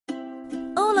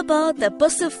All aboard the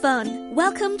bus of fun.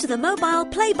 Welcome to the Mobile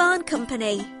Play Barn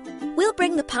Company. We'll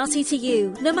bring the party to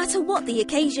you, no matter what the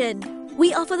occasion.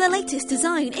 We offer the latest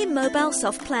design in mobile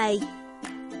soft play.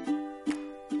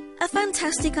 A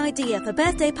fantastic idea for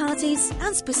birthday parties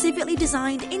and specifically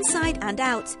designed inside and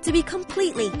out to be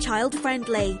completely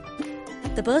child-friendly.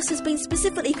 The bus has been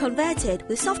specifically converted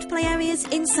with soft play areas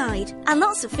inside and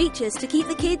lots of features to keep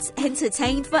the kids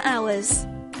entertained for hours.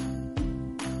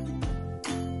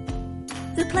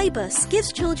 The Playbus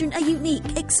gives children a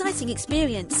unique, exciting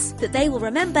experience that they will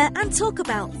remember and talk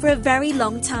about for a very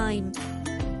long time.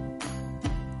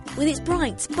 With its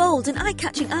bright, bold and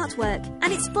eye-catching artwork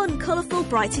and its fun, colourful,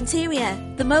 bright interior,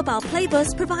 the Mobile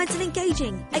Playbus provides an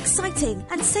engaging, exciting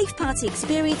and safe party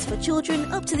experience for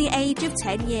children up to the age of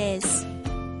 10 years.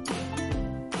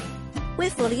 We're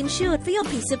fully insured for your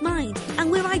peace of mind,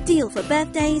 and we're ideal for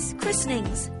birthdays,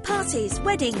 christenings, parties,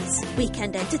 weddings,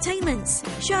 weekend entertainments,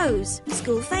 shows,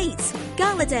 school fetes,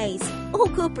 gala days, all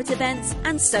corporate events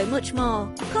and so much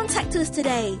more. Contact us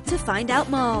today to find out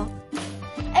more.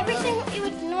 Everything you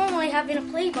would normally have in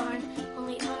a play barn,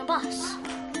 only on a bus.